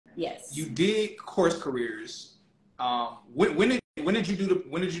Yes. You did CourseCareers. When did you do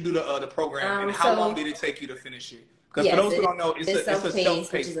the program, and how long did it take you to finish it? Because for those who don't know, it's a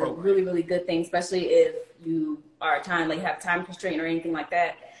self-paced which is program. a really, really good thing, especially if you are have time constraint or anything like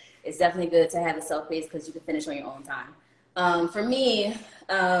that. It's definitely good to have a self-paced because you can finish on your own time. For me,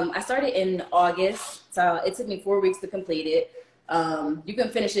 I started in August, so it took me 4 weeks to complete it. You can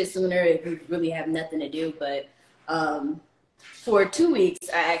finish it sooner if you really have nothing to do, but for 2 weeks,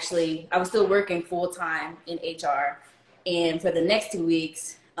 I was still working full-time in HR, and for the next 2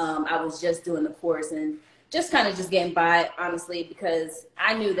 weeks, I was just doing the course and just kind of just getting by, honestly, because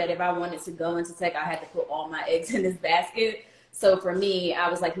I knew that if I wanted to go into tech, I had to put all my eggs in this basket. So for me, I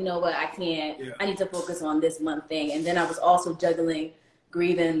was like, you know what, I can't, I need to focus on this one thing. And then I was also juggling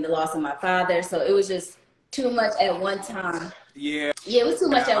grieving the loss of my father. So it was just too much at one time. Yeah, it was too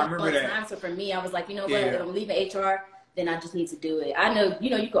much at one time. So for me, I was like, you know what, if I'm leaving HR, then I just need to do it. I know,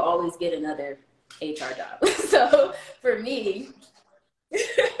 you could always get another HR job. So for me,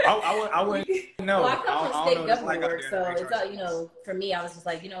 I wouldn't know. Well, I come from state government work, so it's for me, I was just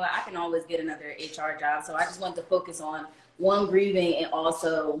like, I can always get another HR job. So I just wanted to focus on one, grieving, and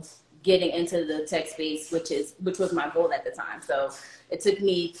also getting into the tech space, which was my goal at the time. So it took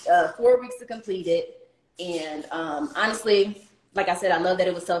me 4 weeks to complete it, and honestly, like I said, I love that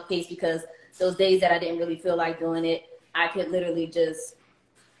it was self-paced because those days that I didn't really feel like doing it, I could literally just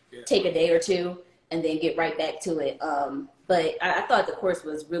take a day or two and then get right back to it. But I thought the course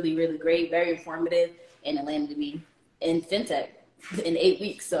was really, really great, very informative, and it landed me in fintech in 8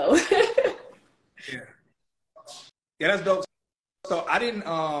 weeks. So yeah, that's dope. So I didn't.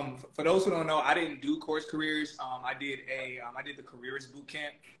 For those who don't know, I didn't do CourseCareers. I did the Careerist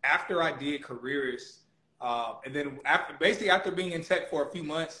bootcamp. After I did Careerist, and then after being in tech for a few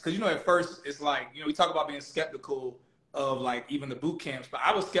months, because at first it's like we talk about being skeptical of like even the boot camps, but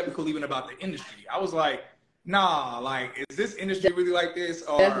I was skeptical even about the industry. I was like, nah, like, is this industry really like this,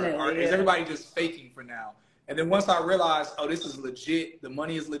 or is everybody just faking for now? And then once I realized, oh, this is legit, the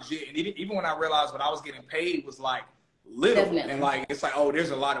money is legit, and even when I realized what I was getting paid was like little, and like it's like, oh,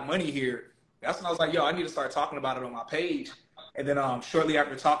 there's a lot of money here. That's when I was like, yo, I need to start talking about it on my page. And then shortly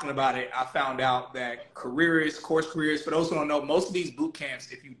after talking about it, I found out that CourseCareers, for those who don't know, most of these boot camps,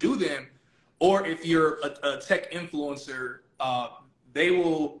 if you do them, or if you're a tech influencer, they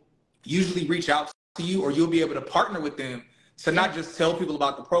will usually reach out to you, or you'll be able to partner with them to not just tell people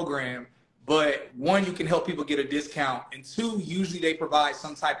about the program, but one, you can help people get a discount, and two, usually they provide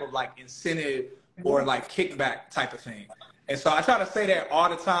some type of like incentive or like kickback type of thing. And so I try to say that all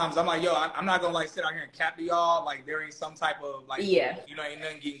the times. I'm like, yo, I'm not gonna like sit out here and cap to y'all like there ain't some type of like, ain't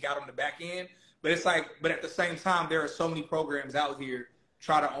nothing getting got on the back end. But it's like, but at the same time, there are so many programs out here.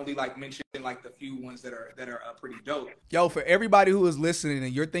 Try to only like mention like the few ones that are pretty dope. Yo, for everybody who is listening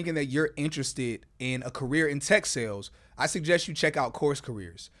and you're thinking that you're interested in a career in tech sales, I suggest you check out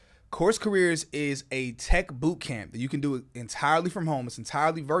CourseCareers. CourseCareers is a tech boot camp that you can do entirely from home. It's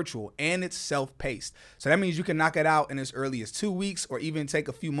entirely virtual and it's self-paced. So that means you can knock it out in as early as 2 weeks or even take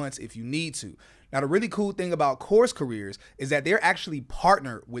a few months if you need to. Now, the really cool thing about CourseCareers is that they're actually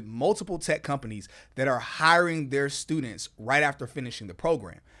partnered with multiple tech companies that are hiring their students right after finishing the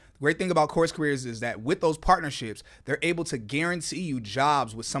program. The great thing about CourseCareers is that with those partnerships, they're able to guarantee you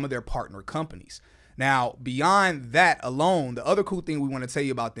jobs with some of their partner companies. Now, beyond that alone, the other cool thing we want to tell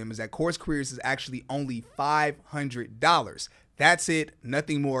you about them is that CourseCareers is actually only $500. That's it,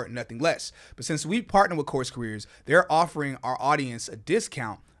 nothing more, nothing less. But since we partner with CourseCareers, they're offering our audience a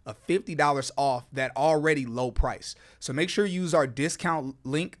discount of $50 off that already low price. So make sure you use our discount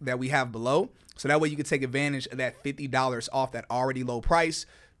link that we have below, so that way you can take advantage of that $50 off that already low price.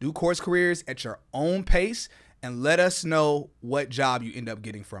 Do CourseCareers at your own pace and let us know what job you end up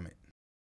getting from it.